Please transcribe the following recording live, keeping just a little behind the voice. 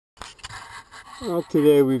Well,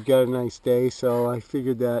 today we've got a nice day, so I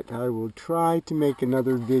figured that I will try to make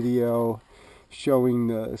another video showing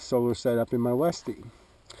the solar setup in my Westy.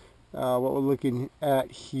 What we're looking at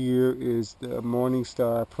here is the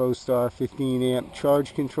Morningstar ProStar 15 amp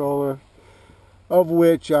charge controller, of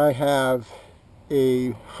which I have a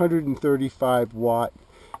 135 watt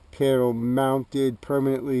panel mounted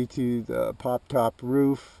permanently to the pop top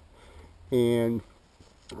roof, and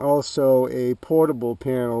also a portable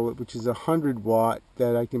panel which is 100 watt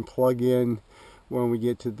that I can plug in when we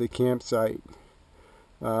get to the campsite.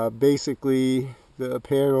 Basically, the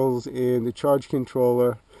panels and the charge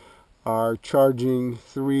controller are charging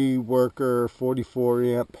 3 worker 44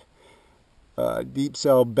 amp deep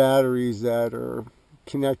cell batteries that are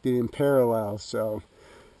connected in parallel. So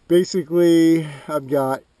basically I've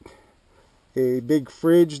got a big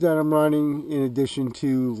fridge that I'm running in addition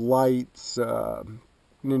to lights,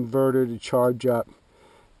 an inverter to charge up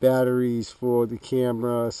batteries for the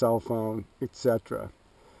camera, cell phone, etc.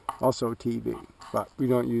 Also TV, but we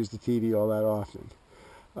don't use the TV all that often.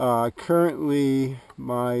 Currently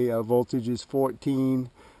my voltage is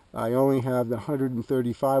 14. I only have the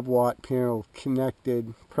 135 watt panel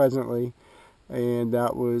connected presently, and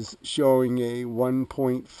that was showing a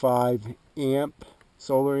 1.5 amp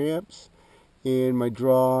solar amps, and my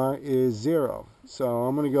draw is 0. So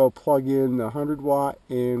I'm going to go plug in the 100 watt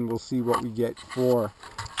and we'll see what we get for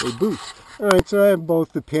a boost. Alright, so I have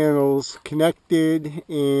both the panels connected,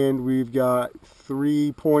 and we've got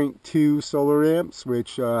 3.2 solar amps,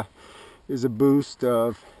 which is a boost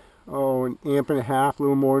of an amp and a half, a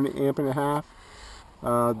little more than an amp and a half.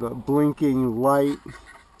 The blinking light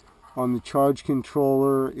on the charge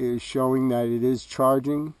controller is showing that it is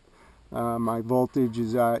charging. My voltage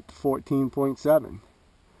is at 14.7.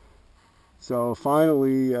 So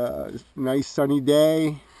finally, nice sunny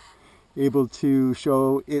day, able to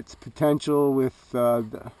show its potential with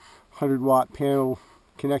the 100 watt panel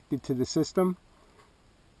connected to the system.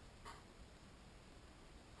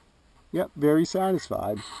 Yep, very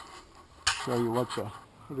satisfied. Show you what the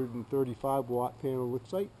 135 watt panel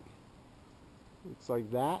looks like. Looks like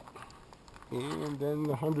that. And then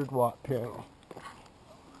the 100 watt panel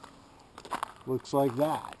looks like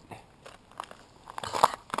that.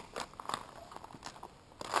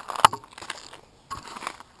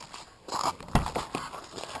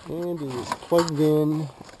 And it is plugged in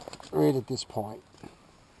right at this point.